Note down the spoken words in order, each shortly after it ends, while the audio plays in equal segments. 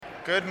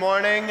Good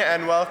morning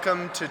and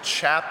welcome to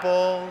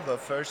chapel, the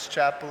first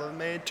chapel of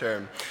May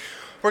term.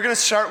 We're going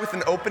to start with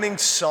an opening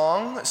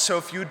song, so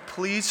if you'd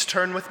please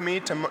turn with me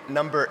to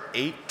number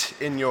 8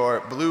 in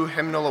your blue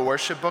hymnal of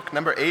worship book.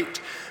 Number 8,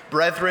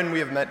 Brethren, we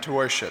have met to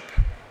worship.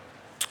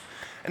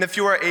 And if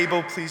you are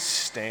able, please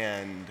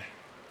stand.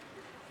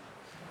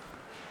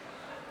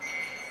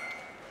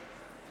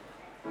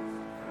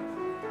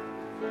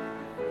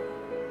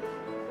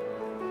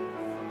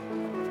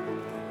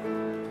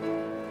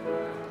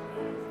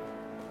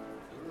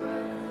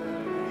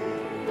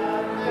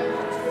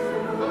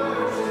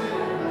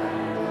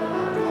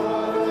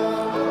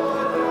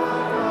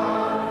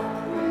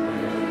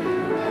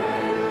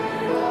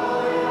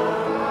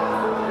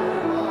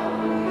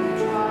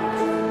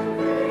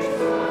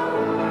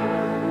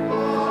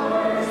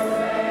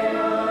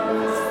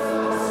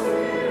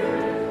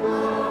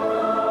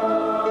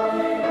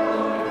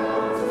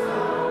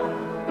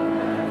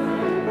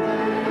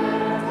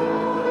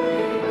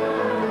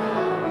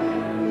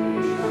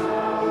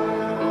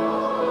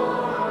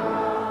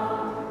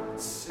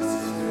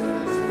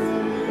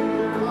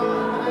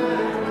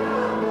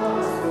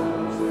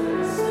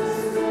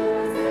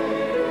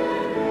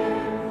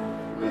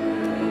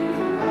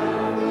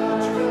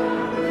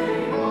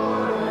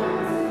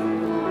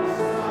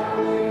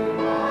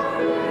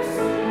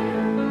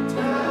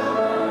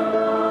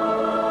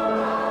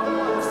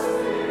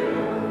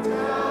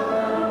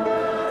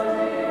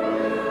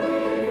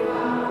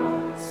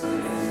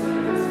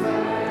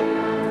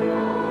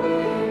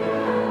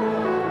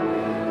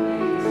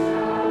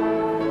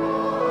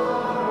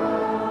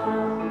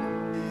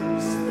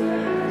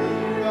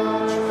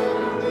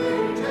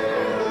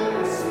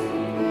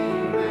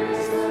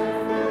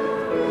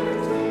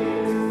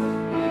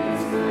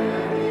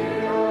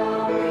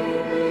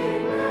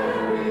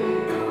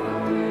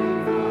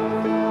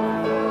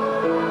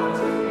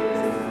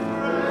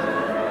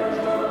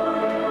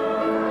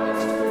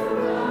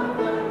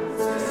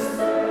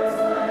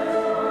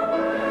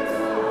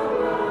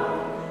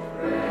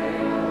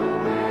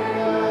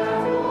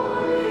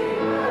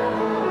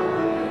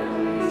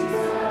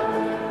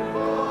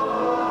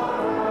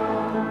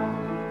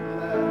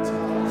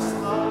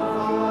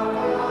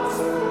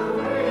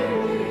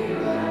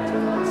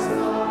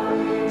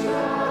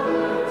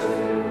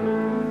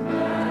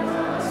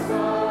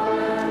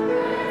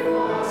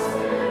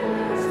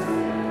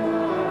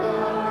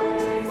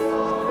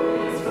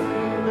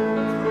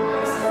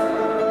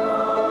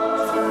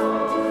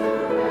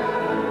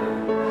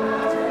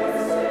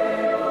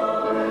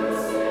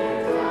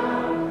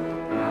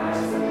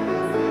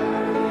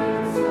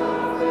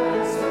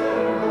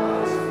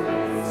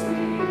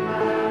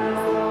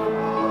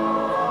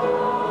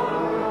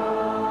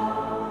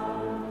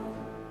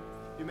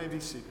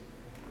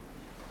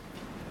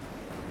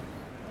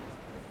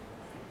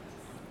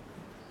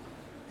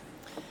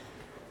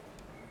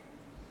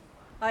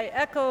 I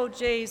echo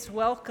Jay's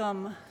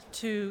welcome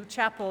to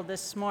chapel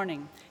this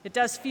morning. It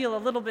does feel a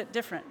little bit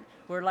different.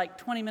 We're like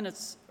 20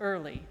 minutes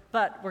early,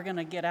 but we're going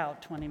to get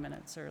out 20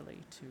 minutes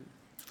early too.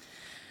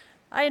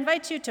 I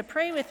invite you to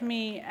pray with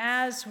me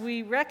as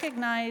we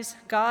recognize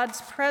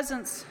God's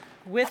presence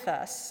with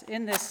us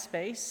in this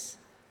space.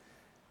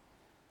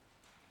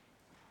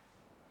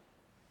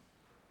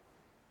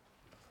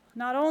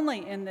 Not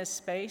only in this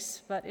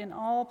space, but in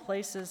all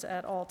places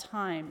at all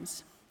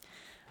times.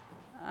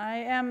 I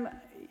am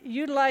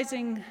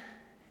utilizing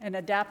and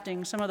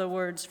adapting some of the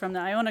words from the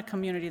Iona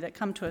community that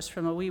come to us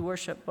from a We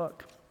Worship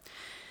book.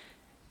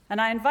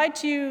 And I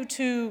invite you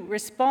to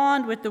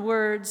respond with the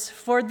words,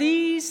 "For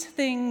these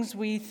things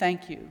we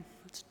thank you."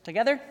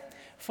 Together,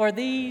 "For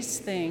these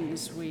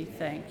things we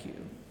thank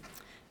you."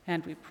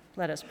 And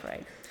let us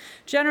pray.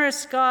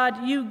 Generous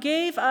God, you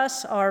gave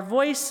us our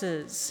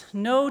voices,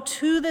 no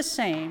two the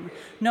same,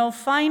 no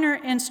finer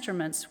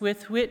instruments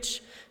with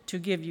which to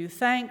give you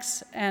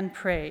thanks and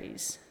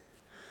praise.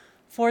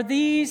 For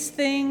these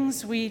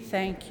things we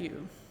thank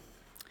you.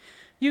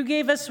 You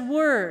gave us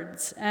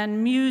words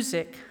and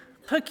music,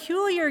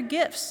 peculiar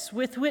gifts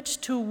with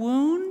which to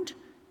wound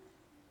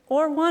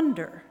or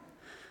wonder,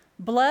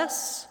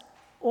 bless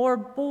or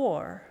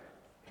bore,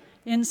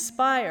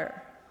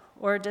 inspire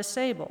or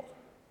disable.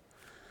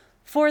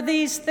 For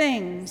these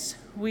things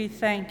we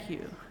thank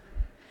you.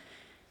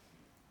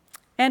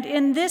 And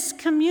in this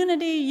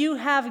community you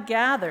have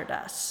gathered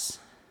us,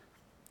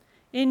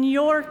 in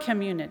your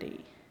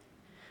community,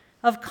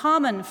 of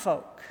common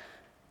folk,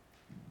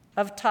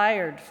 of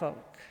tired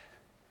folk,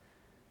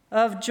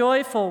 of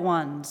joyful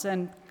ones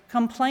and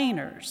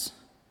complainers,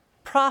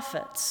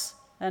 prophets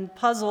and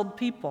puzzled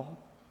people.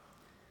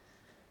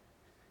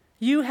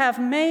 You have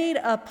made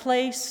a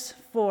place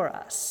for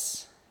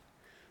us.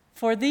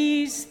 For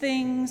these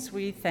things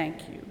we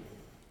thank you.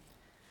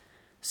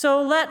 So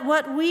let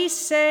what we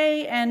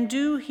say and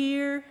do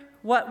here,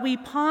 what we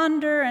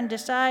ponder and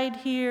decide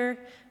here,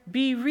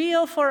 be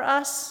real for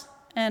us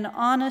and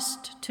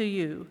honest to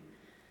you,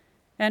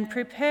 and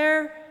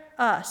prepare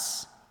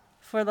us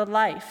for the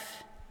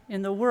life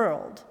in the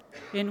world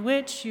in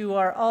which you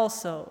are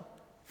also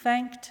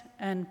thanked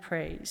and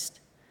praised.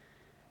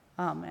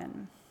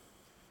 Amen.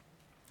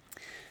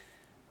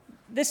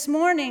 This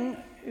morning,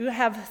 you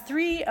have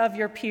 3 of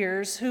your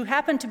peers who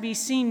happen to be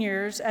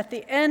seniors at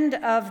the end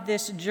of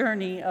this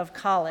journey of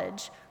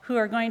college who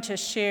are going to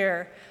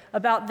share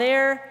about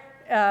their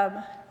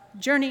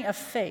journey of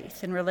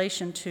faith in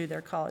relation to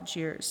their college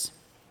years.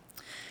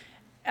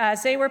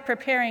 As they were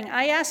preparing,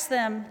 I asked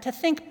them to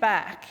think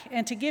back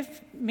and to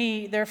give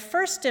me their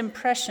first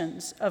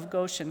impressions of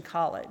Goshen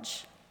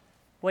College,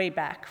 way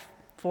back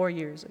 4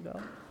 years ago,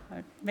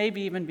 or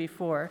maybe even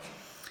before.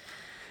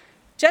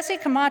 Jessie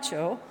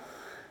Camacho,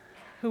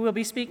 who will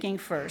be speaking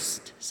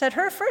first, said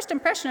her first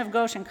impression of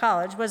Goshen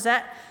College was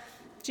that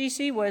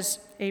GC was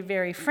a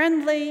very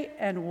friendly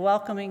and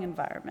welcoming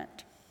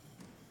environment.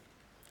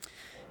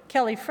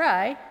 Kelly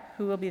Fry,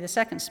 who will be the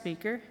second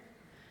speaker,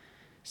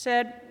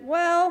 said,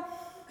 well,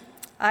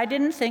 I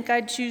didn't think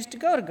I'd choose to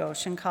go to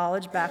Goshen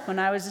College back when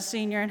I was a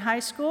senior in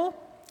high school,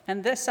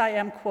 and this I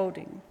am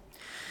quoting.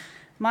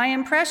 My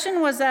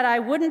impression was that I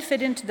wouldn't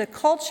fit into the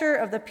culture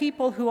of the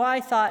people who I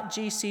thought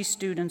GC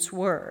students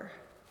were,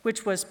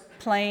 which was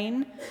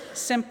plain,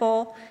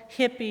 simple,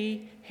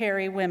 hippie,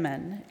 hairy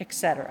women,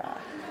 etc.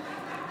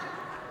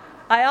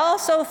 I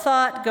also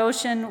thought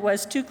Goshen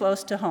was too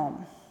close to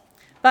home.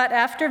 But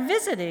after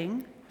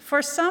visiting,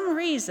 for some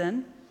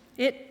reason,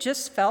 it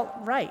just felt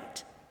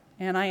right,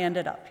 and I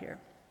ended up here.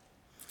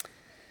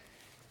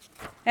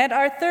 And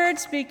our third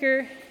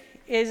speaker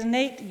is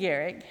Nate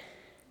Gehrig.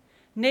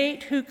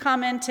 Nate, who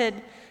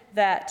commented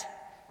that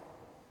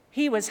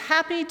he was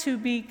happy to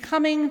be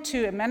coming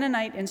to a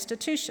Mennonite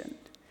institution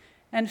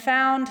and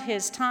found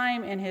his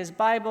time in his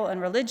Bible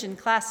and religion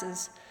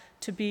classes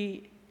to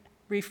be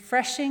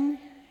refreshing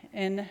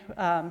in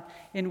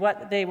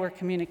what they were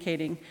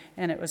communicating,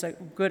 and it was a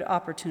good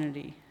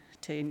opportunity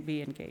to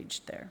be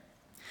engaged there.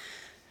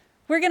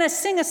 We're going to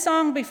sing a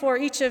song before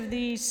each of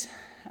these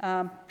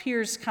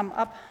peers come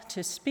up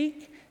to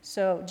speak.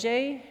 So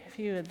Jay, if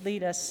you would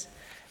lead us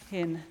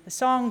in the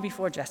song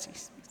before Jessie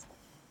speaks.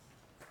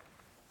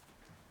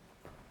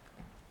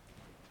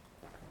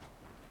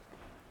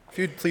 If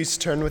you'd please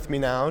turn with me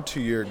now to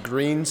your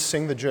green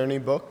Sing the Journey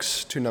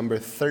books to number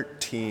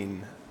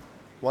 13.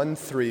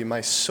 1-3,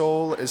 my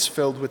soul is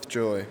filled with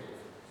joy.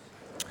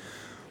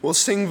 We'll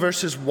sing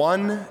verses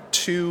 1,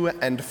 2,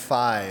 and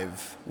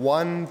 5.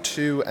 1,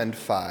 2, and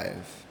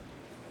 5.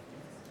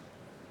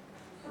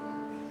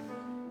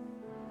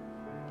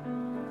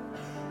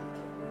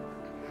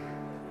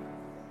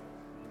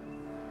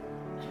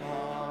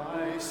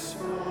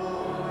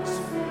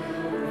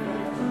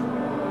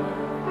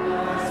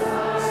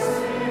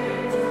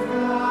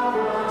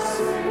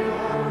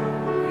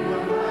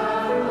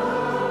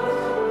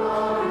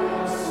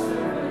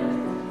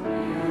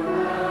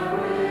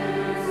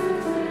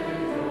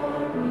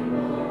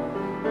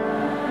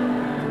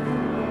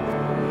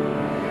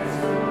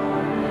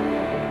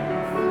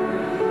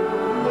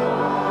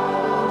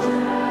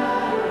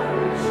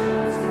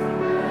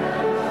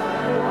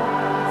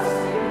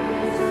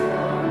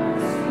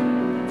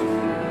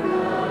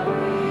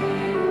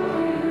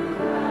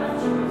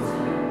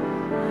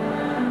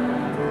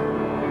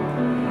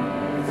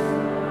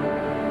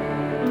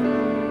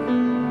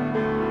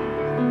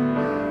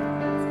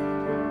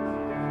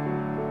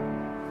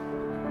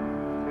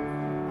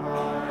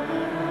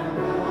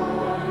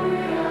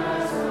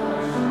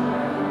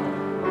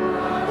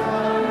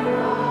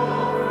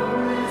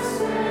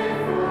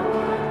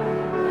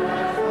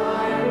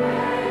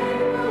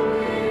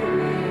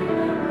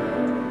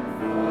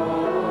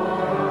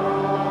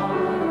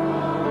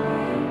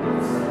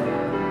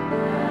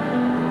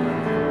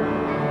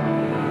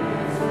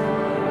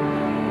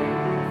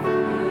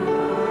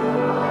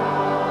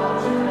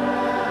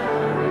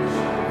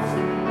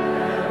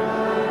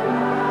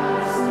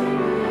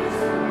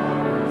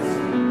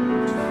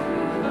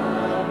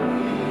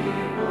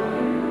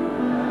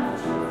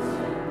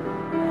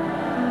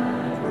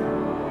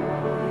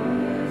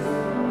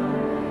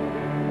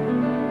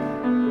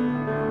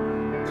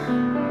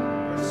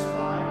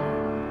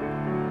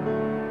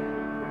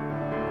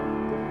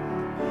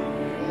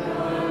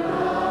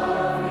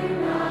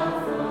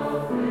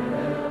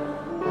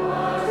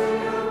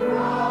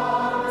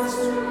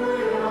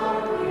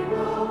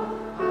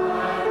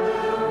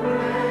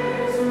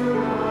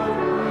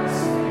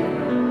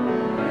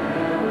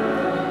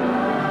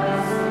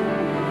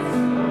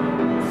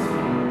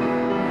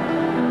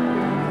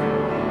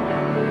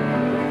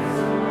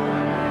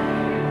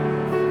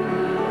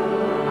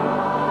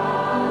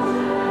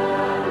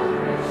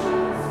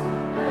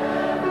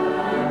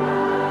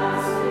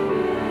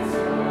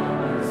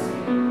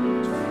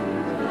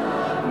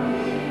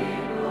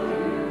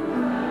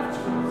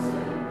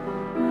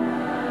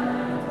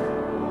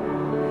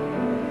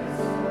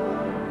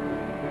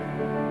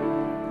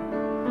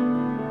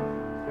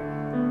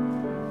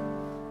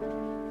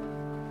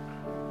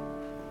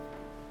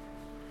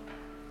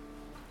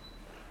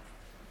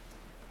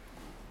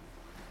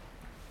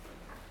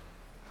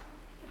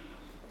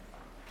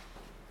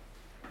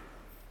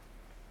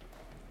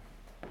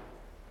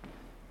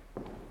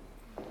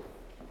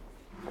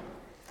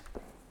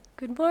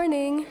 Good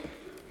morning.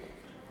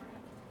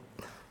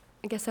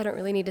 I guess I don't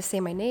really need to say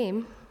my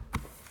name.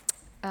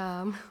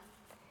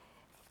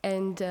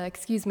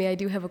 Excuse me, I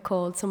do have a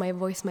cold, so my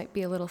voice might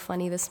be a little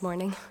funny this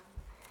morning.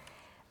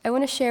 I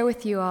want to share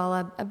with you all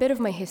a bit of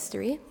my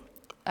history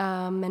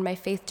and my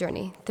faith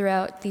journey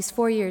throughout these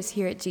 4 years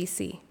here at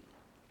GC.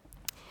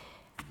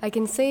 I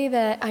can say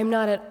that I'm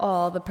not at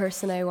all the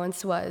person I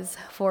once was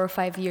 4 or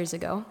 5 years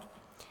ago,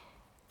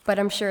 but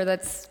I'm sure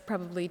that's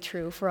probably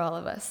true for all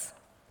of us.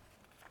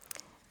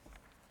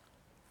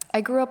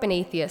 I grew up an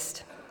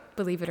atheist,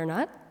 believe it or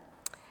not.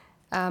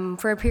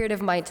 For a period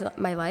of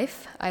my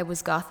life, I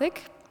was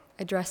Gothic.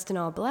 I dressed in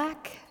all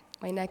black,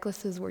 my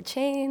necklaces were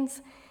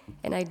chains,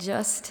 and I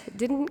just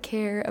didn't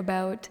care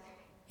about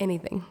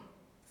anything.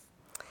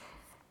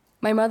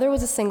 My mother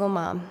was a single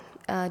mom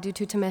due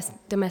to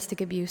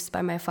domestic abuse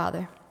by my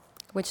father,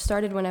 which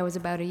started when I was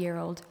about a year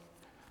old.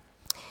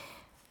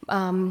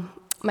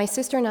 My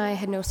sister and I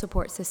had no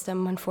support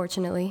system,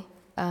 unfortunately,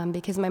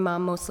 because my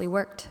mom mostly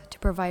worked to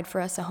provide for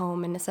us a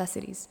home and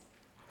necessities.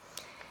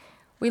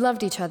 We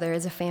loved each other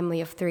as a family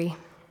of 3,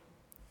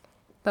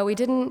 but we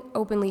didn't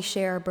openly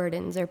share our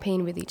burdens or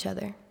pain with each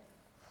other.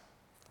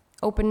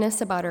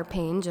 Openness about our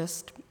pain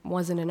just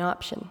wasn't an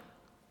option.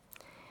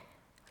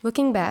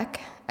 Looking back,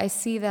 I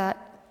see that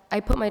I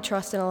put my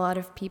trust in a lot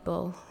of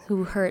people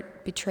who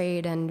hurt,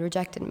 betrayed, and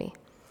rejected me,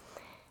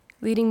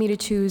 leading me to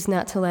choose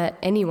not to let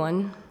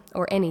anyone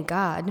or any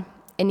God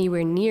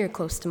anywhere near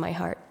close to my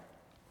heart.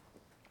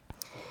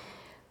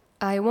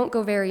 I won't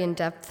go very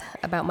in-depth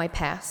about my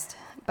past,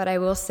 but I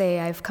will say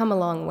I've come a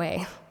long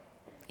way,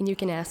 and you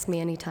can ask me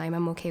anytime,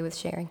 I'm okay with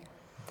sharing.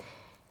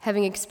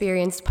 Having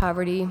experienced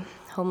poverty,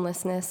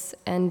 homelessness,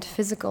 and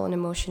physical and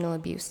emotional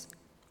abuse.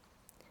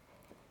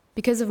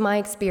 Because of my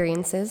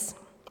experiences,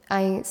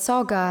 I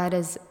saw God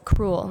as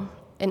cruel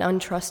and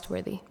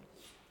untrustworthy.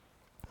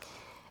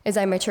 As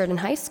I matured in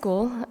high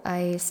school,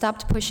 I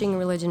stopped pushing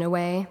religion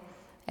away.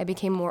 I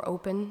became more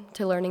open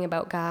to learning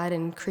about God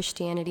and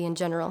Christianity in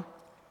general.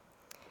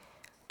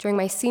 During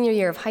my senior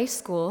year of high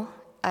school,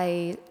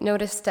 I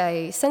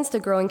sensed a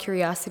growing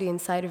curiosity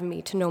inside of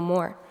me to know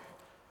more.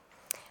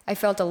 I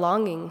felt a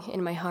longing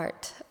in my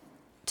heart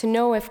to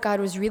know if God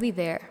was really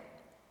there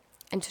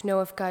and to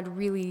know if God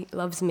really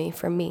loves me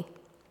for me.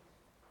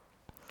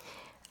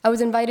 I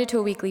was invited to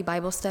a weekly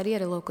Bible study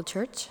at a local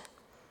church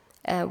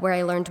where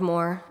I learned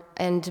more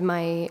and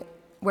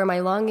where my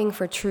longing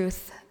for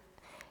truth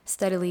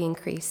steadily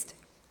increased.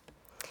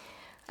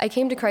 I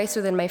came to Christ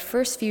within my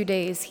first few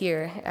days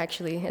here,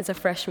 actually, as a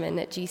freshman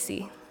at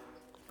GC,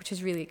 which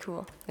is really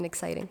cool and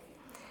exciting.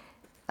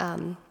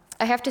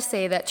 I have to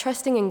say that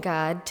trusting in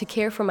God to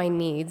care for my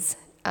needs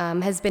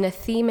has been a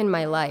theme in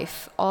my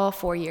life all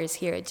 4 years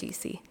here at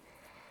GC.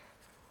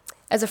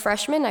 As a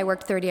freshman, I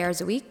worked 30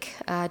 hours a week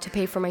to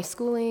pay for my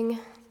schooling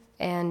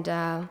and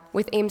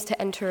with aims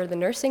to enter the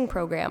nursing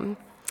program.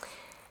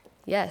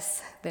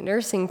 Yes, the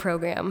nursing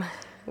program,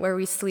 where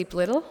we sleep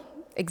little,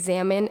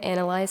 examine,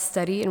 analyze,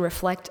 study, and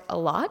reflect a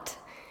lot,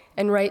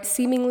 and write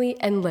seemingly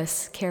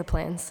endless care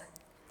plans.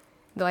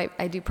 Though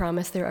I do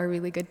promise there are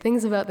really good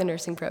things about the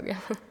nursing program.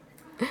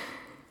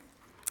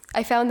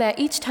 I found that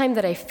each time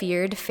that I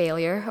feared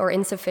failure or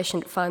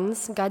insufficient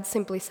funds, God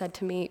simply said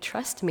to me,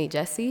 "Trust me,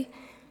 Jesse,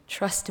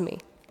 trust me."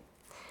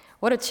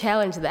 What a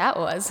challenge that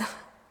was.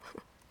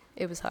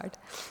 It was hard.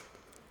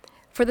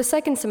 For the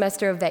second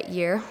semester of that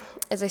year,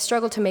 as I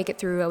struggled to make it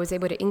through, I was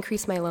able to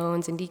increase my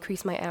loans and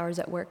decrease my hours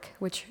at work,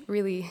 which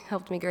really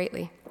helped me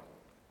greatly.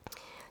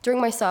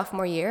 During my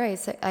sophomore year,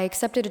 I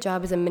accepted a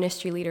job as a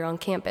ministry leader on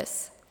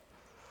campus.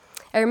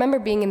 I remember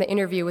being in the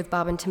interview with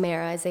Bob and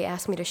Tamara as they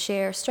asked me to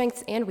share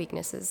strengths and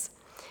weaknesses.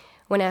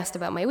 When asked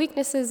about my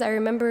weaknesses, I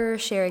remember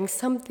sharing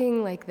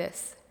something like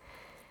this.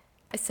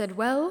 I said,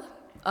 well,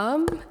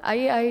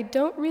 I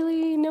don't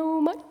really know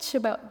much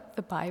about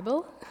the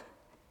Bible.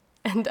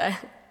 And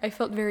I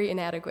felt very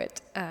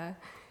inadequate.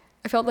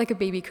 I felt like a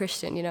baby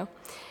Christian, you know.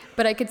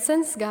 But I could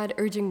sense God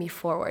urging me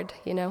forward,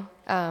 you know,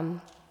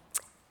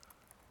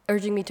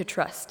 urging me to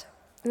trust.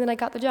 And then I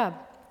got the job.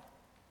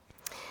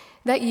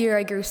 That year,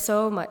 I grew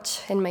so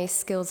much in my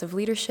skills of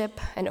leadership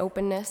and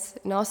openness,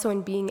 and also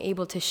in being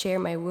able to share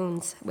my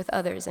wounds with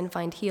others and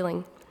find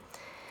healing.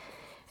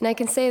 And I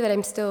can say that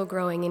I'm still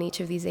growing in each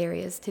of these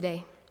areas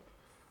today.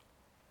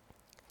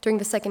 During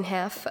the second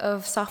half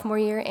of sophomore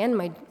year and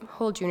my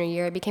whole junior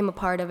year, I became a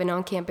part of an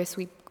on-campus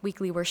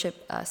weekly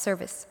worship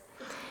service,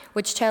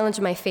 which challenged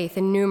my faith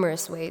in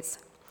numerous ways.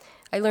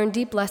 I learned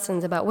deep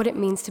lessons about what it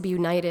means to be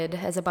united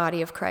as a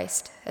body of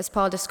Christ, as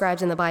Paul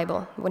describes in the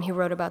Bible when he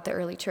wrote about the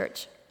early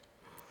church.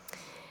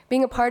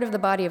 Being a part of the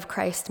body of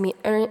Christ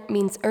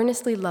means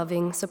earnestly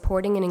loving,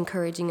 supporting, and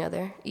encouraging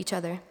each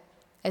other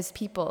as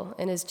people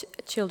and as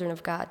children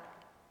of God,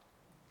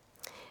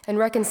 and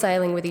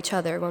reconciling with each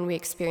other when we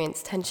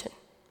experience tension.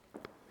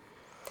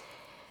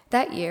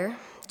 That year,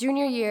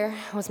 junior year,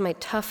 was my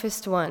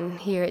toughest one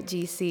here at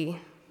GC.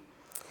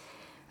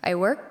 I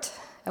worked,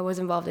 I was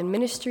involved in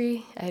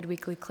ministry, I had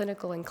weekly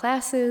clinical and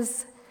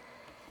classes,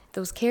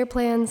 those care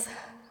plans.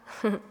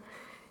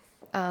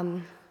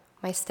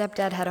 My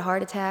stepdad had a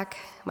heart attack,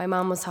 my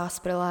mom was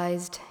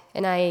hospitalized,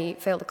 and I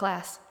failed a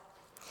class.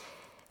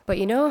 But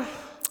you know,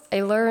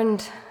 I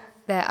learned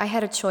that I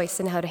had a choice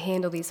in how to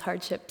handle these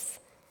hardships.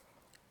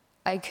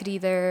 I could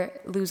either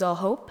lose all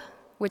hope,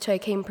 which I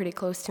came pretty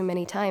close to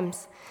many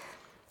times,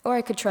 or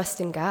I could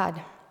trust in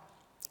God,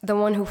 the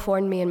one who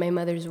formed me in my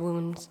mother's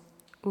womb,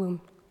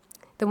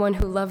 the one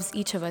who loves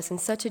each of us in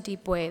such a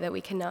deep way that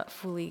we cannot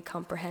fully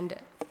comprehend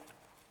it.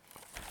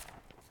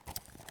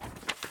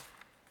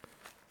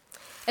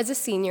 As a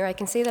senior, I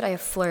can say that I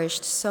have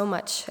flourished so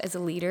much as a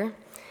leader,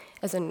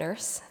 as a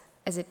nurse,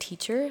 as a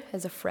teacher,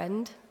 as a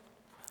friend,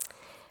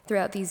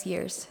 throughout these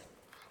years.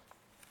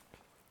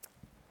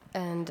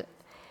 And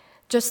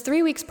just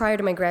 3 weeks prior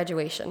to my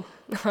graduation,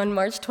 on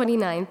March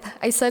 29th,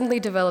 I suddenly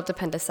developed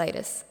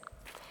appendicitis.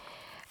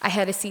 I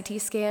had a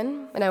CT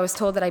scan, and I was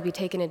told that I'd be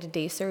taken into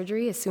day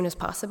surgery as soon as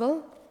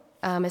possible,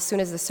 as soon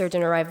as the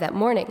surgeon arrived that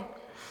morning.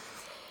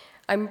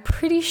 I'm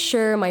pretty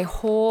sure my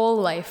whole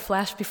life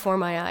flashed before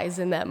my eyes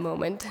in that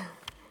moment.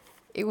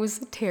 It was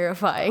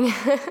terrifying.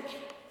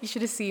 You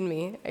should have seen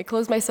me. I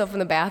closed myself in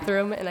the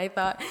bathroom, and I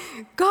thought,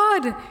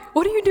 God,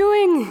 what are you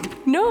doing?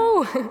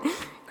 No,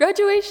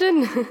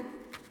 graduation.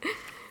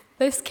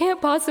 This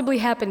can't possibly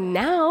happen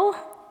now.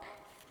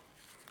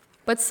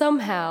 But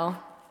somehow,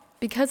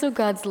 because of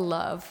God's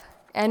love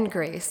and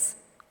grace,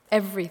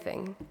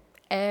 everything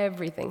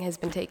has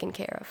been taken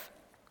care of.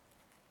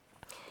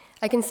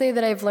 I can say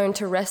that I've learned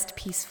to rest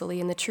peacefully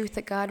in the truth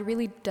that God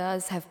really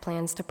does have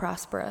plans to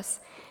prosper us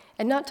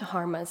and not to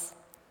harm us,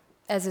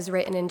 as is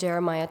written in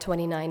Jeremiah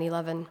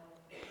 29:11.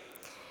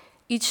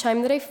 Each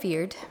time that I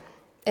feared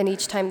and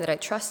each time that I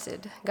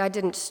trusted, God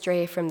didn't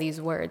stray from these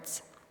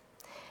words.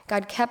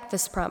 God kept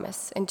this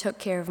promise and took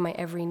care of my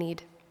every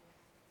need.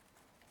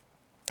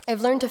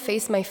 I've learned to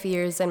face my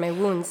fears and my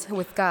wounds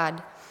with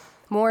God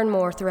more and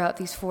more throughout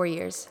these 4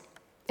 years,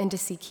 and to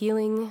seek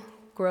healing,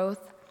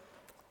 growth,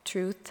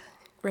 truth,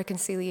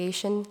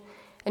 reconciliation,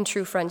 and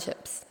true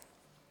friendships.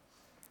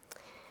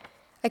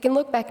 I can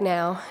look back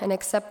now and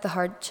accept the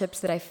hardships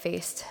that I've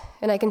faced,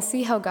 and I can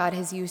see how God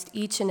has used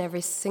each and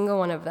every single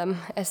one of them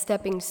as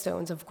stepping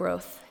stones of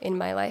growth in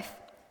my life.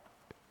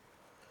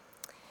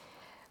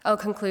 I'll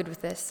conclude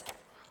with this.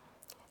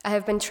 I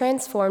have been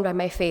transformed by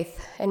my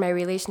faith and my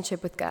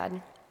relationship with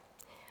God,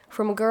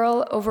 from a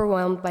girl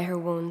overwhelmed by her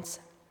wounds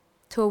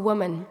to a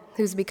woman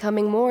who's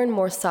becoming more and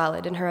more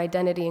solid in her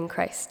identity in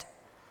Christ,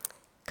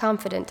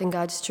 confident in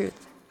God's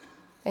truth,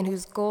 and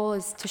whose goal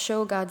is to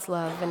show God's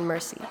love and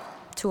mercy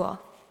to all.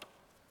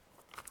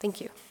 Thank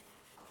you.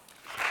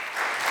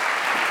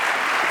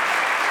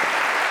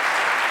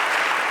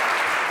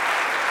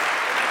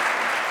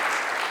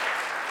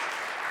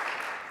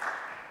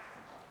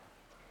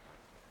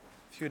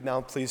 If you would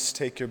now please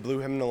take your blue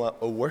hymnal,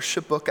 a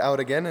worship book out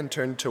again and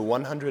turn to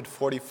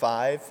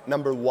 145,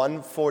 number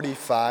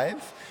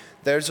 145.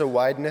 There's a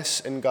wideness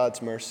in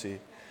God's mercy.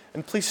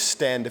 And please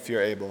stand if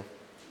you're able.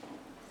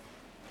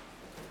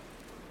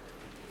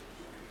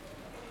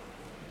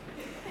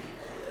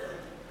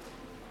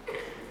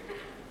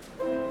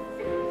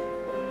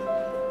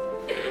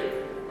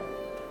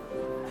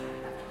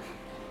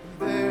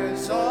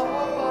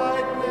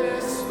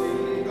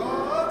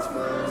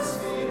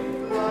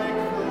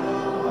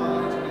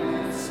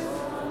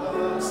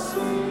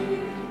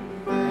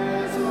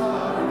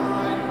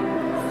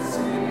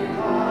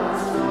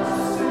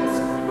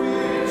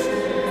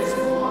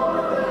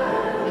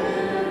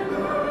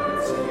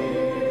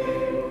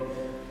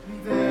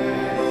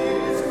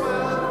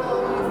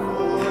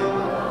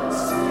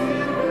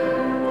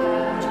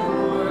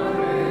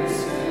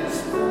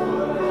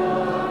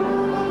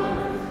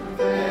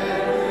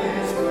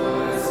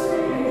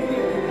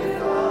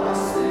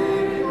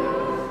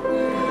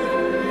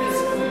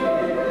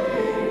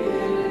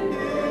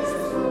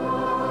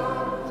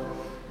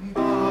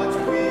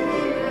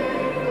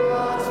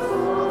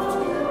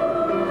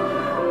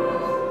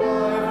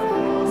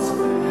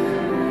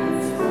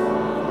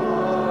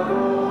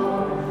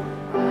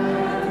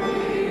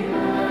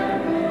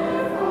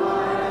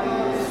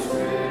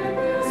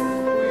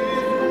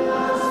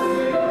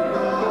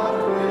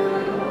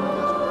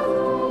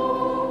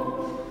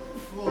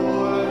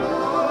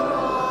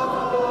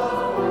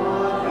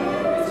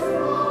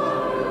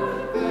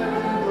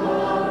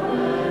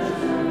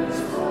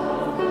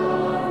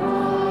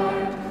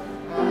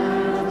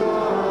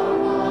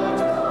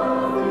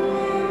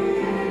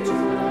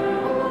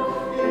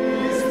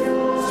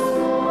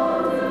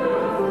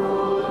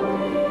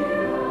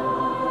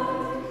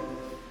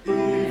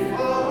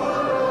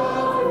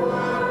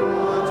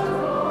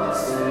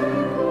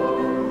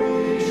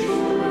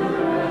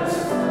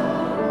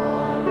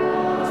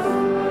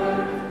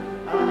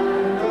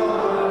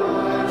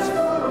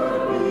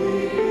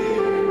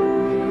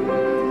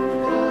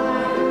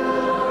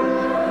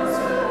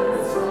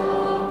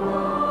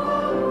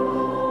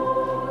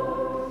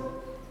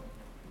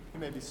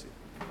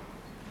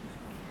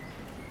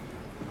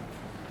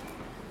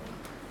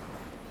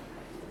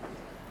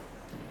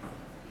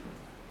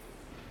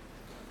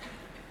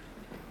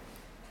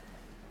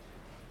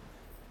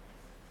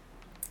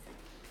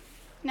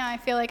 now I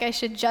feel like I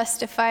should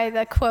justify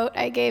the quote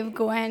I gave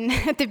Gwen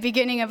at the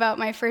beginning about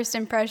my first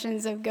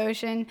impressions of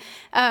Goshen.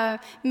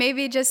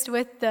 Maybe just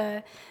with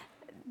the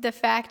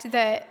fact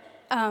that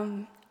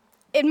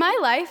in my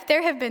life,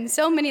 there have been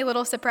so many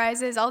little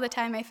surprises all the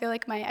time. I feel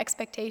like my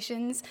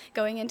expectations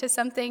going into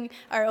something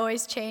are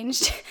always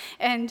changed.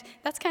 And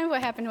that's kind of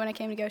what happened when I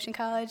came to Goshen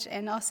College.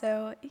 And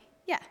also,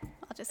 yeah,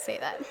 I'll just say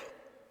that.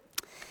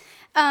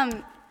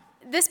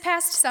 This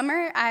past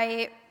summer,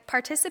 I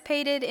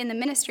participated in the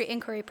ministry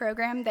inquiry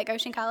program that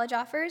Goshen College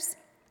offers.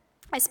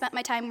 I spent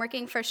my time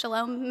working for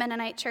Shalom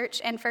Mennonite Church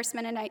and First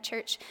Mennonite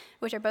Church,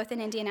 which are both in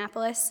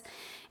Indianapolis.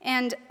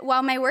 And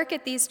while my work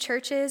at these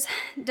churches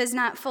does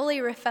not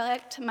fully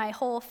reflect my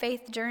whole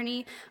faith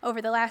journey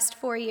over the last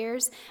 4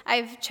 years,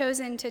 I've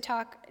chosen to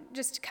talk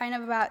just kind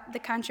of about the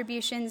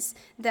contributions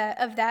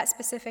of that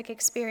specific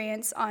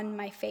experience on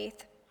my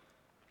faith.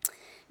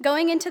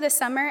 Going into the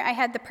summer, I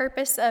had the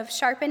purpose of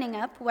sharpening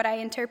up what I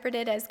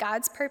interpreted as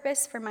God's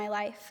purpose for my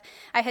life.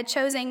 I had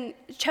chosen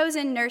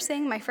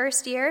nursing my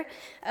first year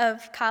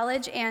of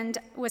college and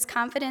was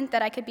confident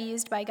that I could be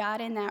used by God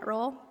in that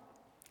role.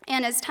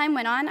 And as time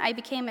went on, I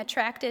became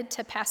attracted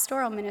to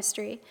pastoral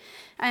ministry.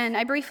 And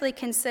I briefly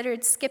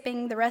considered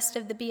skipping the rest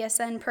of the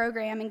BSN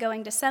program and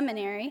going to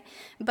seminary,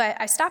 but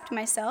I stopped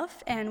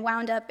myself and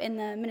wound up in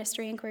the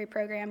ministry inquiry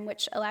program,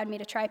 which allowed me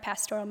to try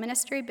pastoral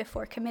ministry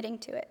before committing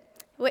to it,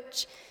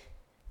 which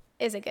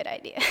is a good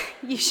idea.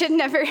 You should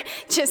never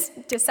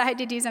just decide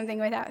to do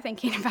something without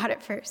thinking about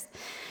it first.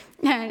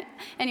 And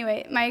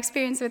anyway, my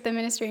experience with the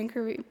ministry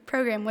inquiry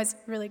program was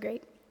really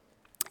great.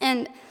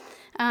 And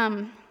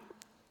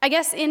I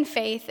guess in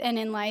faith and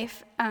in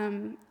life,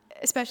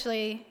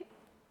 especially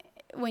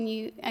when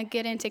you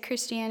get into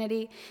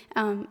Christianity,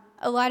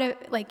 a lot of,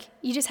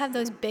 you just have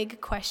those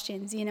big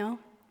questions, you know?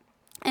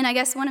 And I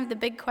guess one of the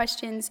big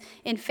questions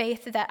in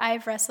faith that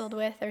I've wrestled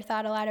with or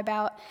thought a lot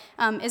about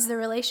is the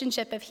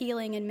relationship of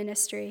healing and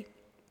ministry.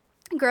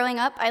 Growing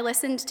up, I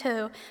listened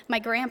to my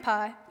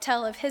grandpa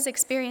tell of his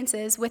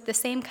experiences with the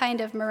same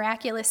kind of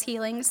miraculous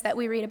healings that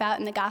we read about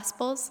in the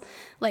Gospels,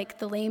 like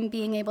the lame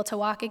being able to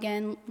walk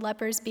again,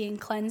 lepers being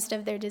cleansed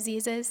of their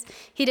diseases.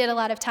 He did a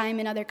lot of time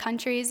in other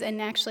countries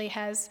and actually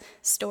has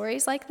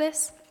stories like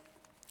this.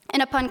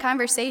 And upon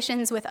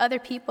conversations with other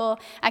people,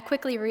 I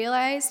quickly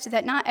realized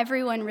that not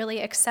everyone really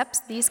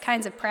accepts these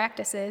kinds of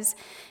practices.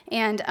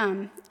 And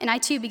I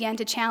too began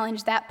to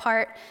challenge that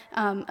part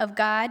of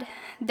God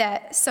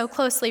that so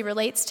closely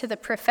relates to the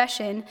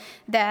profession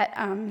that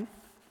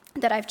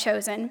I've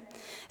chosen.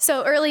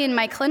 So early in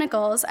my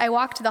clinicals, I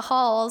walked the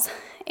halls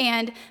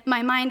and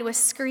my mind was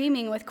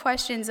screaming with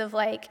questions of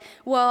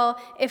well,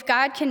 if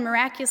God can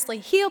miraculously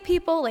heal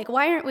people,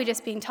 why aren't we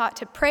just being taught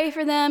to pray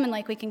for them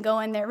and we can go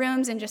in their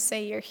rooms and just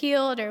say you're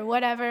healed or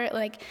whatever?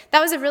 That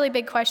was a really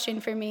big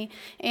question for me.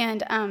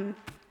 And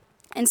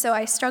so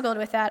I struggled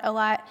with that a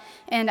lot,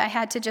 and I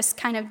had to just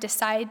kind of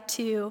decide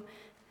to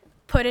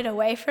put it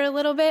away for a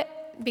little bit,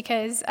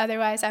 because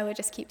otherwise I would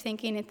just keep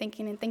thinking and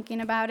thinking and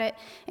thinking about it.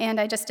 And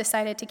I just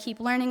decided to keep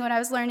learning what I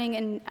was learning,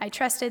 and I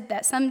trusted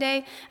that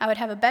someday I would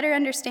have a better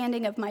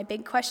understanding of my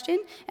big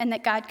question and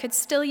that God could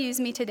still use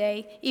me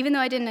today, even though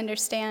I didn't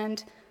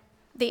understand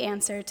the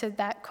answer to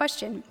that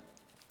question.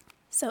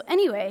 So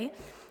anyway,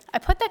 I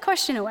put that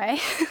question away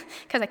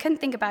because I couldn't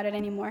think about it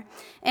anymore.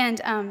 And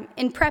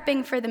in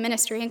prepping for the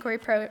ministry inquiry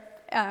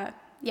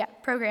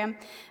program,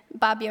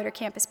 Bob Yoder,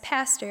 campus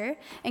pastor,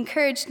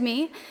 encouraged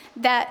me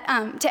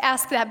to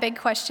ask that big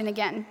question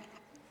again.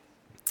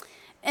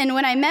 And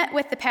when I met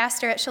with the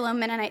pastor at Shalom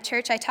Mennonite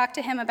Church, I talked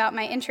to him about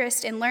my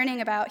interest in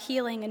learning about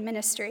healing and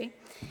ministry.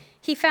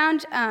 He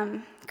found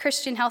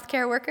Christian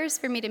healthcare workers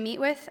for me to meet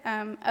with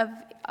of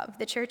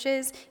the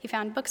churches. He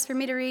found books for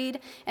me to read,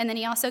 and then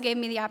he also gave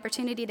me the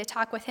opportunity to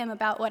talk with him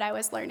about what I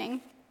was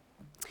learning.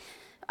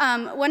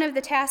 One of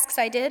the tasks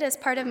I did as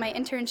part of my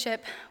internship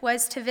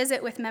was to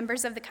visit with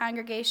members of the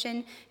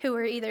congregation who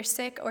were either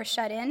sick or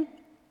shut in.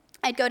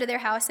 I'd go to their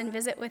house and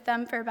visit with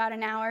them for about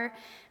an hour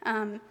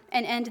and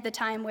end the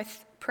time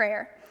with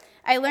prayer.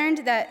 I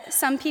learned that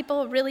some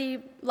people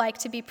really like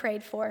to be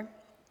prayed for.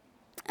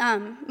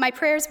 My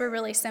prayers were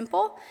really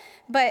simple,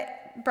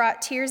 but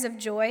brought tears of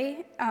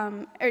joy,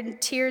 or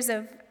tears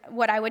of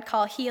what I would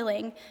call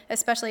healing,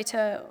 especially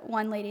to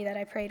one lady that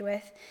I prayed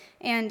with.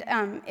 And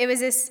it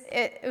was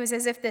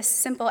as if this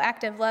simple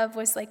act of love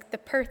was the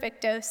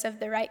perfect dose of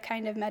the right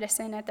kind of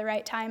medicine at the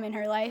right time in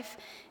her life.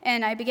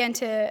 And I began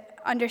to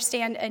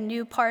understand a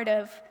new part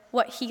of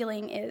what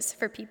healing is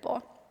for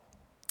people.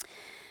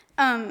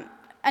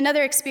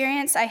 Another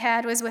experience I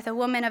had was with a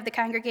woman of the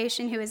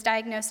congregation who was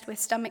diagnosed with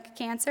stomach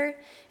cancer.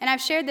 And I've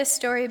shared this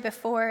story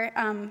before,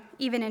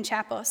 even in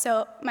chapel.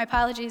 So my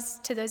apologies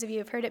to those of you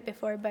who have heard it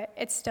before, but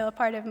it's still a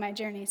part of my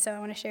journey, so I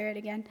want to share it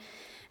again.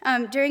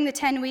 During the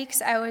 10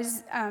 weeks I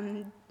was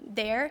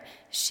there,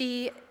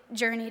 she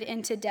journeyed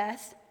into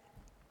death.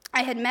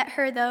 I had met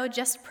her, though,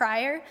 just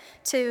prior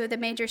to the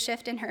major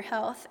shift in her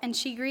health, and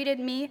she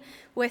greeted me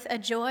with a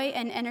joy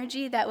and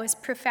energy that was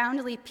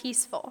profoundly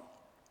peaceful.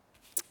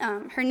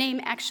 Her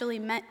name actually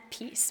meant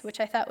peace, which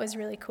I thought was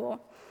really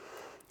cool.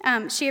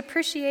 She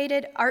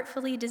appreciated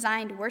artfully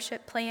designed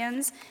worship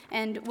plans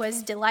and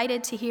was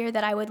delighted to hear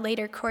that I would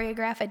later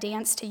choreograph a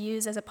dance to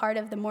use as a part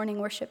of the morning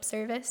worship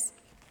service.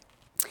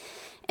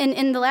 And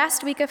in the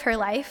last week of her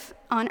life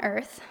on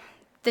earth,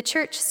 the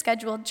church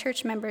scheduled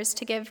church members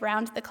to give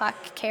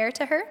round-the-clock care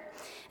to her.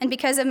 And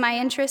because of my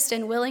interest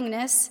and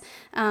willingness,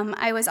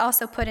 I was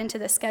also put into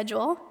the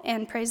schedule,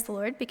 and praise the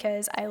Lord,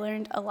 because I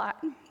learned a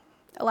lot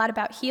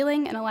about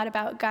healing and a lot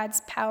about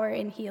God's power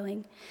in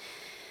healing.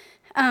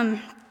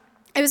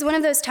 It was one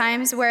of those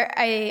times where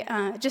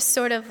I just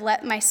sort of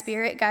let my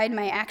spirit guide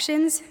my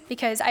actions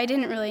because I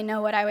didn't really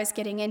know what I was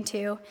getting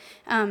into.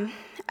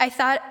 I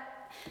thought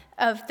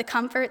of the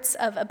comforts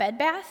of a bed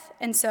bath,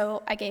 and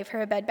so I gave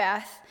her a bed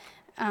bath.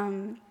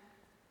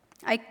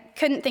 I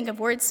couldn't think of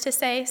words to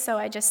say, so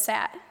I just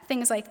sat,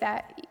 things like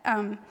that.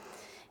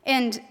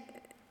 And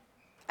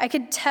I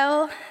could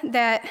tell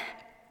that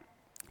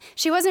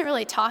she wasn't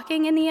really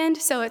talking in the end,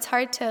 so it's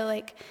hard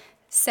to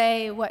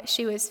say what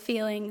she was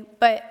feeling,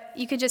 but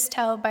you could just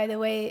tell by the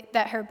way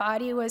that her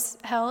body was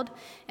held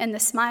and the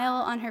smile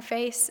on her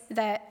face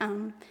that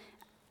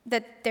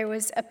there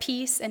was a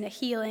peace and a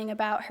healing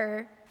about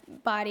her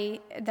body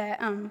that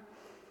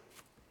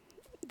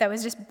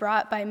was just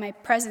brought by my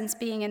presence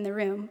being in the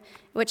room,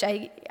 which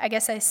I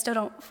guess I still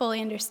don't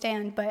fully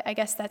understand, but I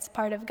guess that's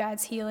part of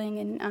God's healing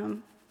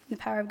and the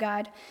power of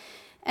God.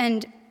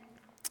 And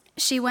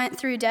she went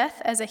through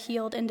death as a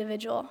healed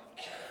individual.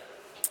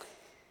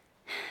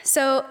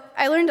 So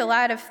I learned a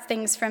lot of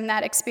things from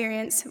that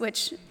experience,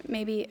 which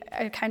maybe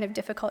are kind of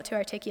difficult to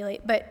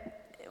articulate.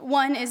 But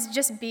one is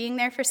just being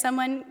there for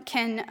someone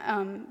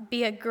can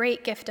be a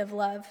great gift of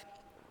love.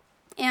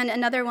 And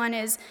another one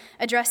is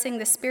addressing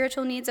the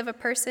spiritual needs of a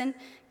person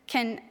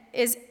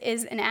is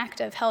an act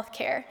of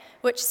healthcare,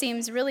 which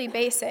seems really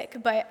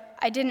basic, but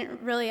I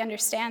didn't really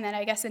understand that,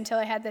 I guess, until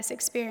I had this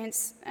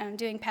experience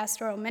doing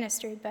pastoral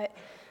ministry. But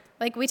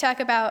like we talk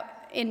about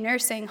in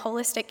nursing,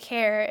 holistic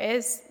care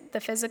is the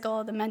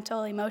physical, the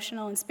mental,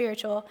 emotional, and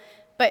spiritual,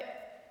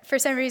 but for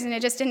some reason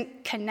it just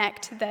didn't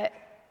connect that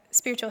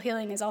spiritual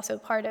healing is also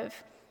part of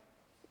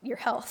your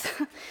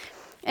health.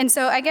 And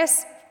so I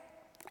guess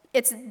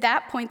it's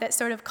that point that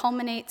sort of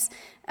culminates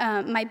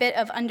my bit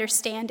of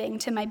understanding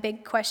to my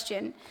big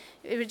question,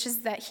 which is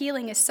that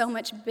healing is so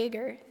much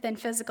bigger than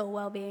physical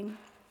well-being.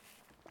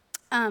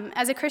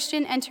 As a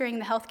Christian entering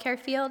the healthcare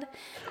field,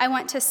 I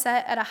want to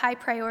set at a high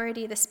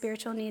priority the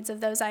spiritual needs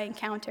of those I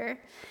encounter.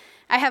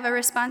 I have a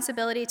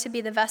responsibility to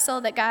be the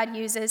vessel that God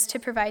uses to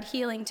provide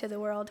healing to the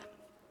world,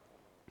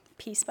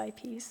 piece by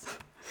piece.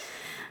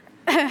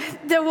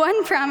 The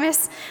one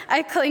promise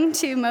I cling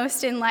to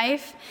most in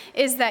life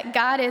is that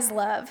God is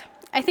love.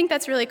 I think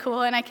that's really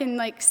cool, and I can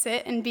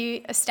sit and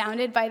be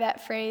astounded by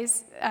that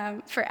phrase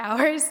for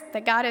hours,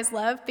 that God is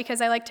love, because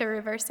I like to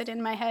reverse it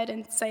in my head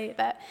and say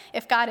that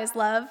if God is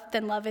love,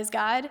 then love is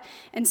God.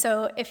 And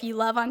so if you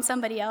love on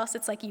somebody else,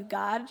 it's like you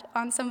God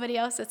on somebody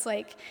else. It's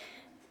like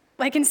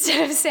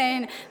instead of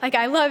saying,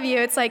 I love you,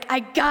 it's like, I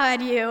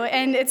God you.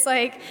 And it's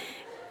like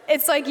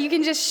you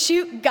can just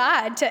shoot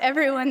God to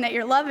everyone that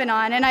you're loving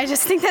on. And I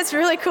just think that's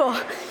really cool.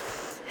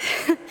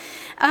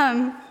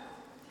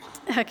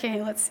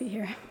 Okay, let's see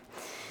here.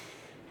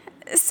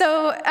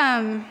 So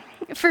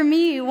for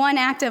me, one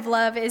act of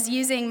love is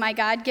using my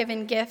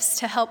God-given gifts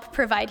to help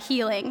provide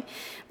healing.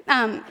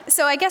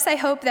 So I guess I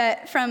hope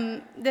that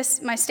from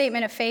this, my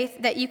statement of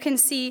faith, that you can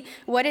see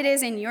what it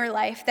is in your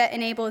life that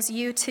enables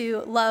you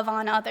to love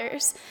on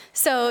others.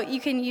 So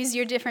you can use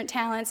your different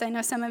talents. I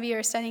know some of you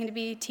are studying to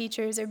be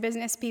teachers or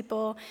business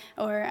people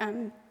or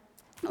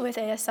with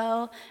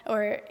ASL,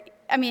 or,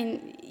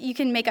 you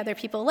can make other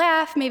people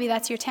laugh. Maybe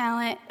that's your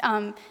talent,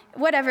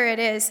 whatever it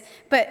is.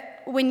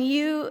 But when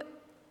you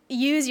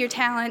use your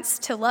talents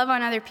to love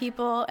on other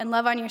people and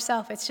love on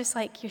yourself, it's just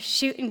like you're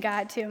shooting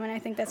God to him, and I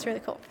think that's really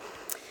cool.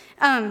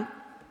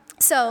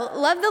 So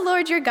love the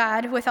Lord your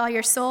God with all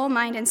your soul,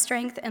 mind, and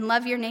strength, and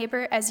love your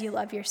neighbor as you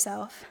love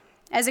yourself.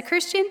 As a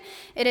Christian,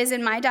 it is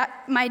in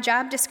my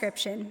job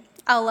description.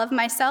 I'll love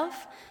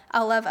myself,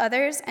 I'll love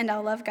others, and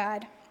I'll love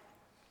God.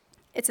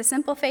 It's a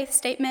simple faith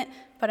statement,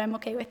 but I'm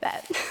okay with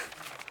that.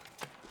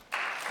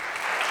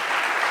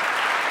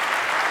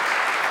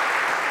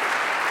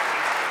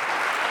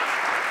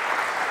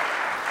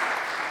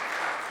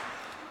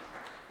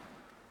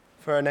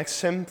 For our next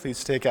hymn,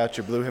 please take out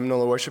your blue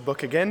hymnal or worship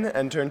book again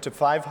and turn to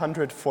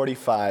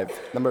 545.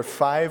 Number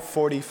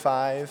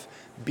 545,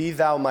 Be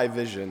Thou My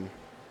Vision.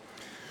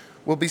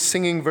 We'll be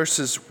singing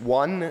verses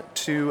 1,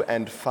 2,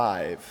 and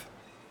 5.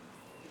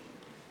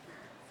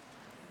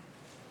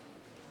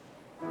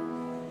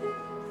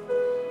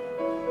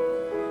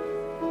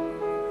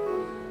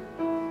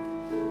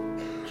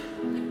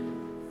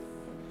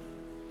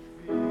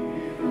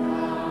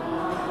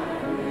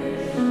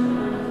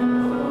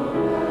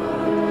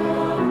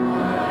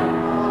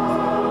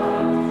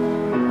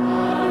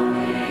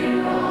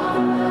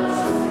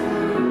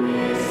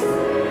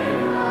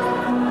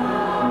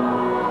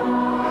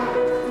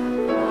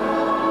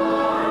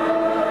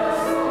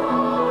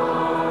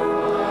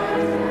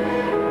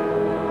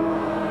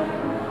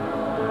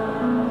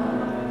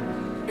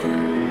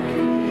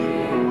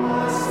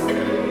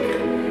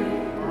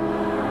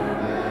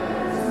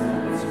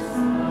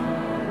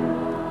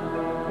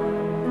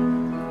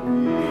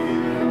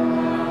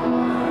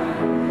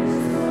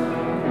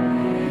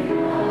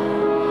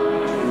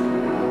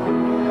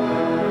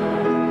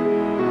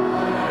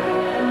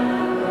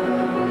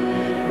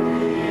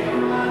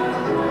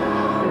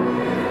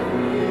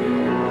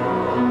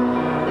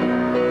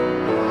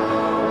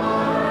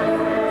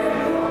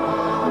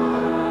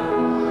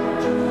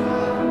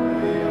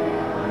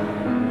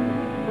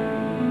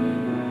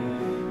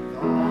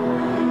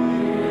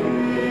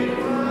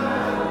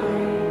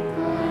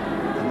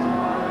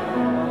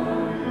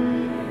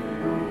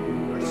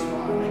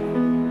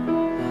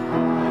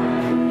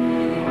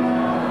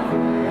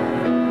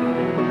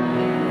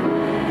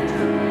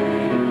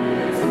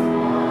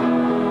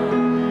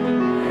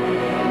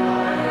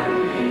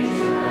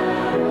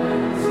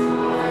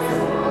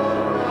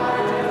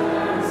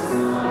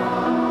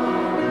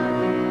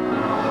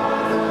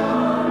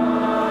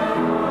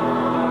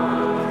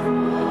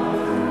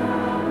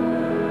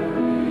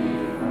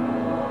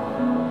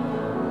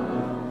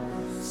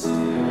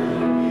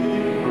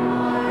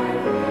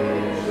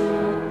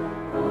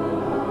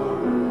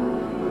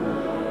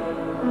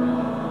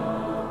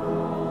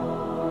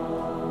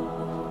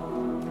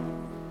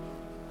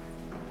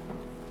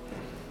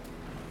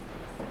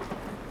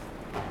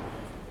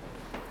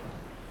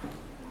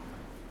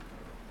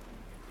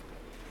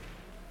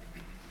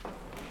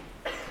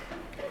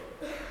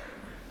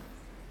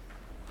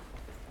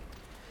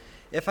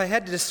 If I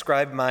had to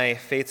describe my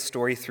faith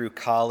story through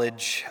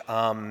college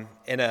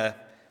in a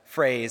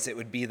phrase, it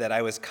would be that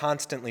I was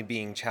constantly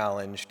being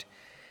challenged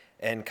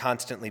and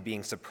constantly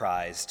being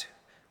surprised.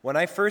 When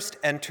I first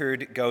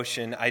entered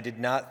Goshen, I did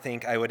not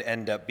think I would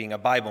end up being a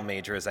Bible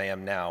major as I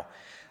am now.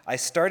 I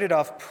started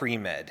off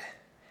pre-med,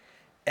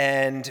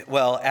 and,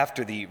 well,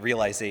 after the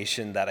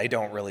realization that I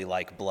don't really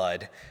like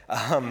blood,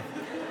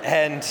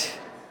 and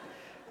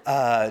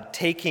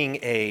taking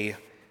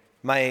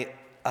my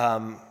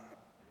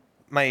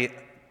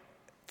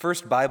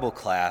first Bible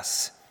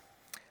class,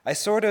 I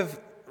sort of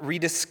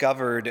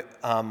rediscovered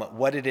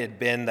what it had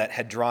been that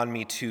had drawn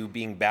me to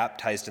being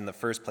baptized in the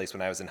first place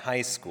when I was in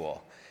high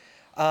school.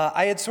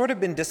 I had sort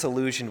of been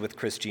disillusioned with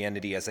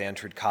Christianity as I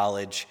entered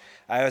college.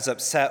 I was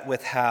upset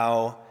with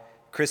how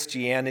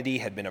Christianity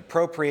had been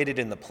appropriated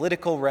in the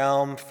political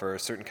realm for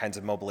certain kinds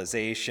of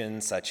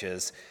mobilization, such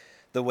as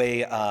the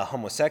way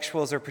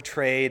homosexuals are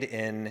portrayed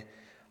in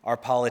our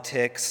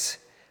politics,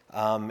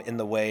 in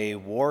the way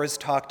war is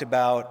talked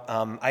about.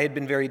 I had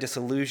been very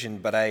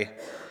disillusioned, but I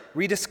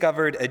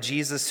rediscovered a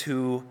Jesus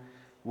who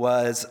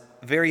was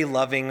very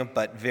loving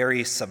but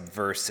very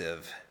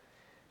subversive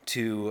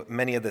to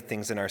many of the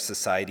things in our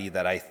society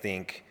that I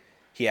think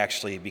he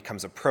actually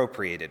becomes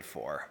appropriated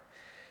for.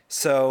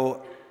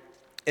 So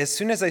as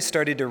soon as I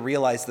started to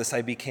realize this,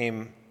 I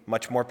became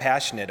much more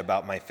passionate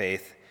about my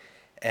faith,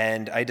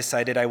 and I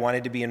decided I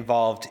wanted to be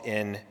involved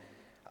in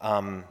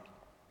the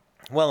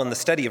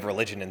study of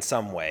religion in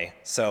some way.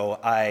 So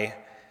I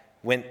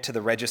went to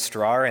the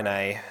registrar and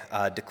I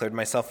declared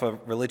myself a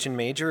religion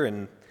major,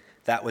 and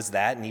that was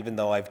that. And even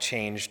though I've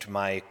changed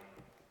my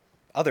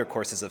other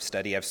courses of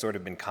study, I've sort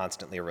of been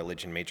constantly a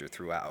religion major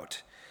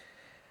throughout.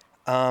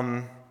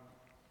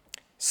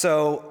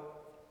 So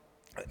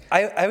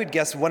I would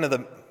guess one of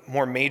the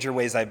more major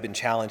ways I've been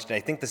challenged, and I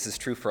think this is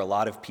true for a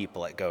lot of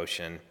people at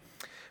Goshen,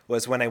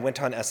 was when I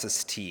went on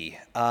SST.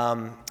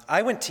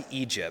 I went to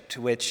Egypt,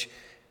 which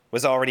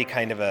was already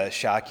kind of a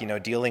shock,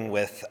 dealing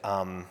with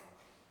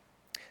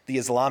the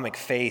Islamic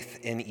faith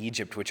in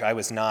Egypt, which I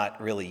was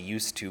not really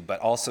used to,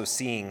 but also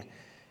seeing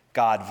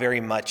God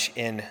very much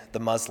in the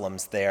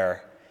Muslims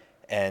there,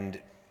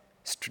 and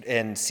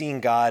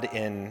seeing God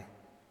in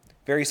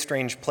very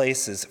strange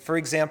places. For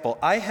example,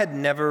 I had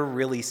never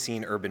really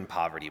seen urban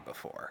poverty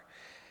before.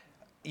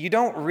 You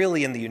don't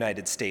really in the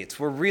United States.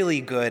 We're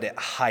really good at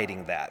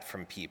hiding that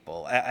from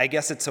people. I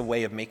guess it's a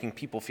way of making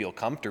people feel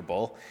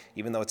comfortable,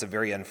 even though it's a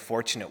very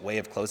unfortunate way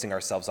of closing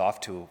ourselves off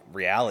to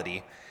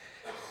reality.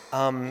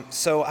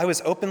 So I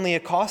was openly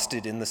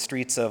accosted in the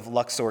streets of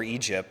Luxor,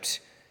 Egypt,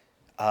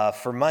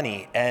 for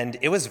money, and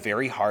it was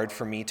very hard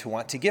for me to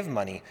want to give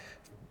money.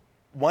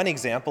 One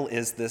example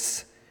is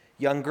this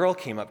young girl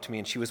came up to me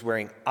and she was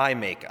wearing eye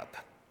makeup.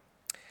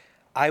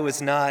 I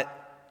was not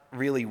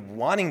really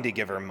wanting to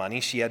give her money.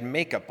 She had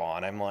makeup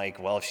on. I'm like,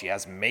 well, if she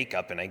has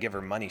makeup and I give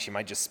her money, she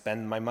might just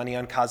spend my money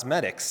on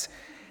cosmetics.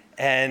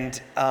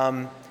 And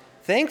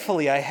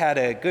thankfully, I had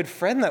a good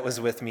friend that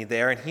was with me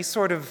there, and he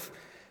sort of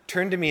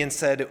turned to me and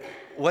said,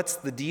 what's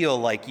the deal?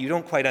 Like, you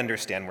don't quite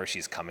understand where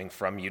she's coming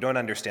from. You don't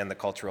understand the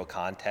cultural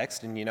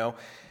context. And,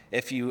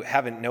 if you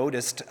haven't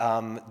noticed,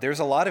 there's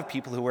a lot of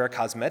people who wear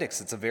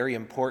cosmetics. It's a very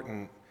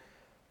important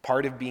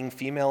part of being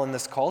female in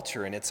this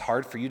culture, and it's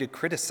hard for you to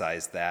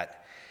criticize that.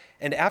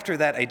 And after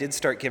that, I did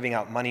start giving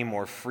out money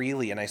more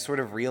freely, and I sort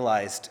of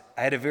realized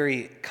I had a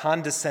very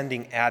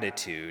condescending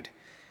attitude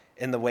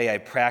in the way I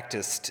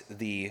practiced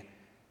a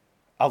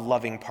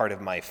loving part of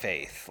my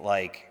faith.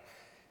 Like,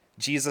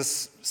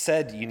 Jesus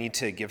said you need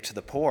to give to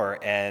the poor,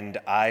 and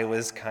I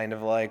was kind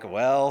of like,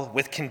 well,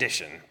 with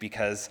condition,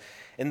 because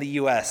in the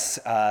US,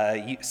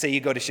 say you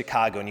go to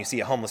Chicago and you see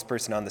a homeless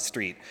person on the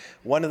street.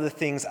 One of the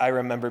things I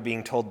remember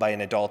being told by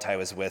an adult I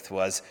was with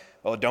was,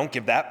 oh, don't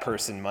give that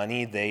person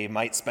money. They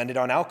might spend it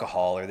on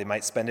alcohol or they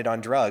might spend it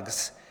on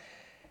drugs.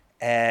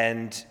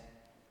 And,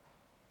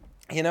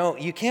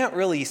 you can't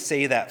really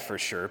say that for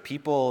sure.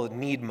 People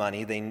need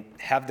money. They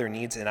have their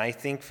needs, and I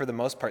think for the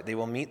most part they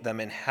will meet them.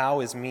 And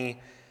how is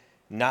me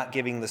not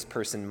giving this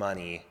person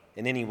money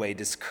in any way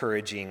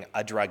discouraging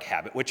a drug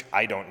habit, which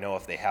I don't know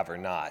if they have or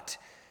not?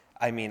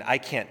 I mean, I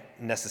can't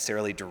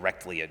necessarily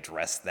directly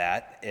address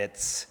that.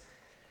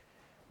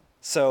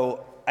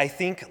 So I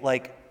think,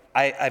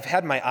 I've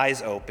had my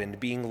eyes opened,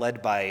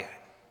 I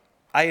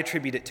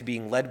attribute it to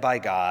being led by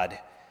God,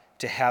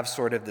 to have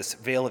sort of this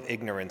veil of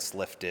ignorance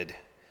lifted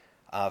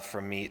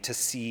from me, to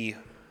see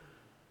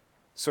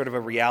sort of a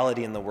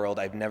reality in the world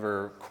I've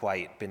never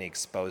quite been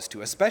exposed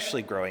to,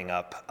 especially growing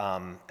up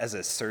as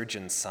a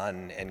surgeon's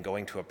son and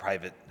going to a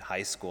private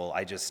high school.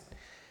 I just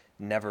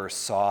never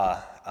saw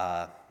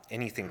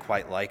anything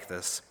quite like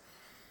this.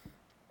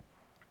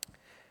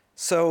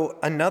 So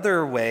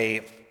another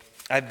way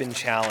I've been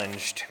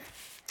challenged,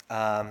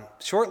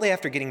 shortly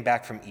after getting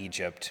back from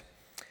Egypt,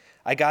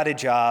 I got a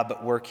job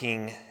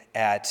working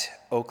at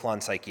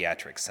Oaklawn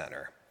Psychiatric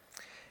Center.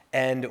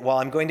 And while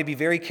I'm going to be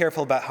very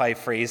careful about how I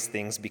phrase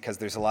things because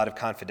there's a lot of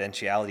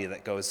confidentiality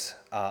that goes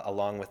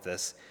along with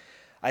this,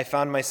 I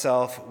found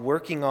myself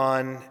working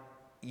on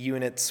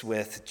units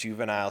with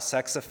juvenile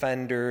sex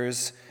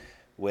offenders,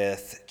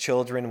 with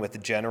children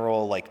with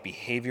general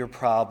behavior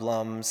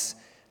problems,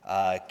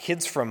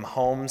 kids from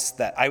homes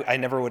that I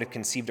never would have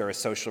conceived are a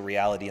social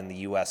reality in the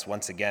U.S.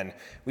 Once again,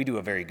 we do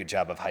a very good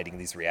job of hiding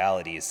these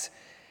realities.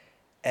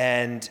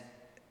 And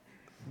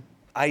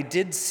I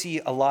did see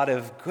a lot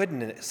of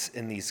goodness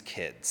in these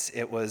kids.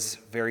 It was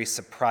very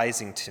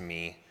surprising to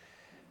me.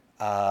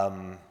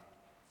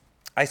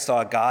 I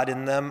saw God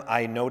in them.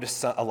 I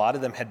noticed a lot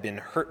of them had been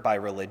hurt by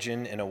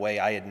religion in a way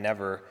I had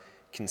never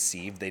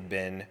conceived. They'd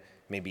been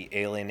maybe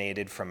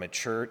alienated from a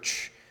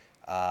church.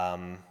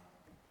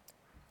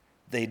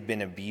 They'd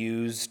been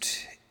abused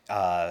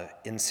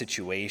in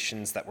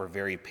situations that were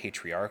very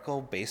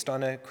patriarchal based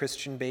on a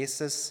Christian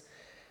basis.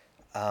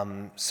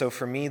 So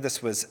for me,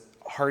 this was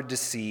hard to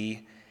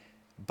see,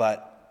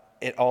 but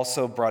it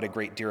also brought a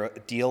great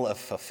deal of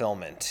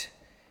fulfillment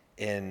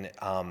in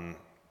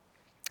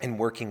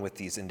working with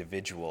these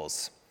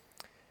individuals.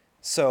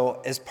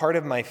 So as part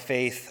of my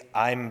faith,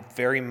 I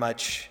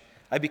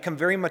become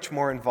very much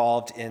more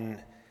involved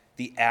in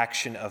the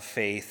action of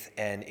faith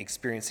and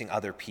experiencing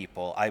other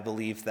people. I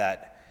believe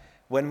that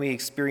when we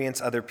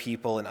experience other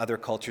people in other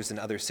cultures and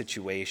other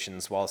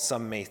situations, while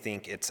some may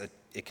think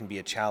it can be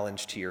a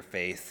challenge to your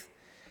faith,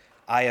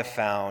 I have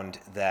found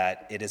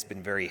that it has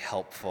been very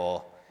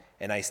helpful,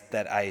 and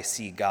that I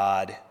see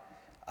God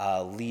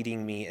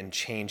leading me and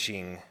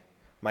changing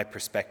my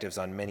perspectives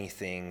on many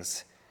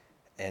things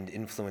and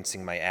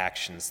influencing my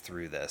actions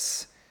through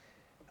this.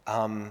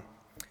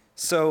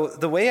 So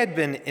the way I'd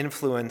been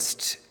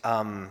influenced,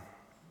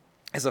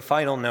 as a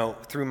final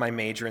note, through my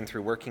major and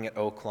through working at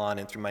Oaklawn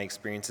and through my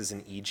experiences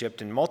in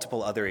Egypt and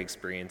multiple other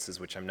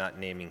experiences, which I'm not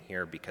naming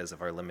here because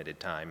of our limited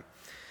time,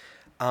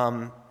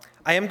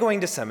 I am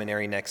going to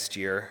seminary next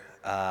year,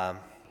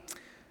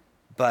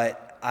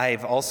 but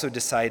I've also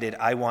decided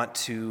I want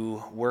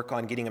to work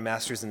on getting a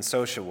master's in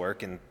social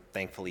work, and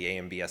thankfully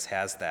AMBS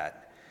has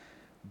that.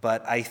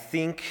 But I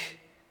think,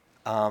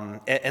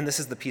 and this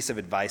is the piece of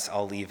advice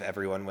I'll leave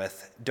everyone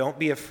with, don't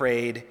be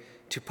afraid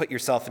to put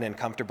yourself in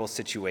uncomfortable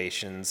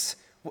situations,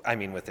 I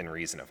mean within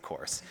reason, of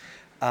course,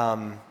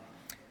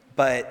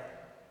 but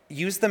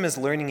use them as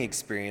learning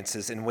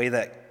experiences in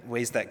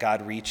ways that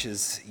God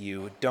reaches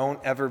you. Don't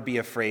ever be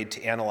afraid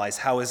to analyze,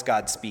 how is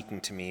God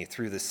speaking to me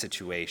through this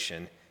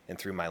situation and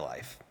through my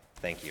life?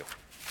 Thank you.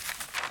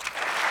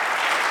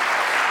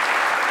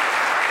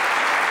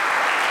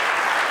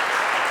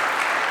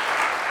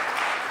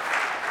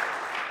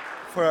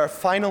 For our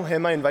final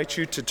hymn, I invite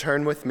you to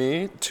turn with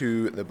me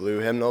to the blue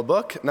hymnal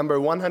book, number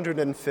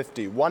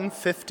 150,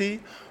 150,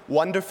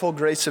 Wonderful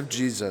Grace of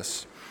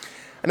Jesus.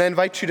 And I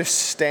invite you to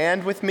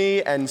stand with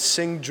me and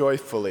sing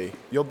joyfully.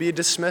 You'll be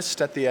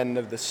dismissed at the end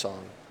of this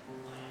song.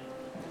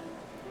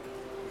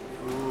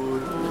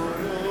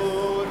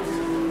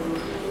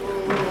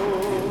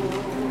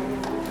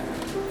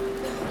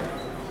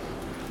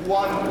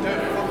 Wonderful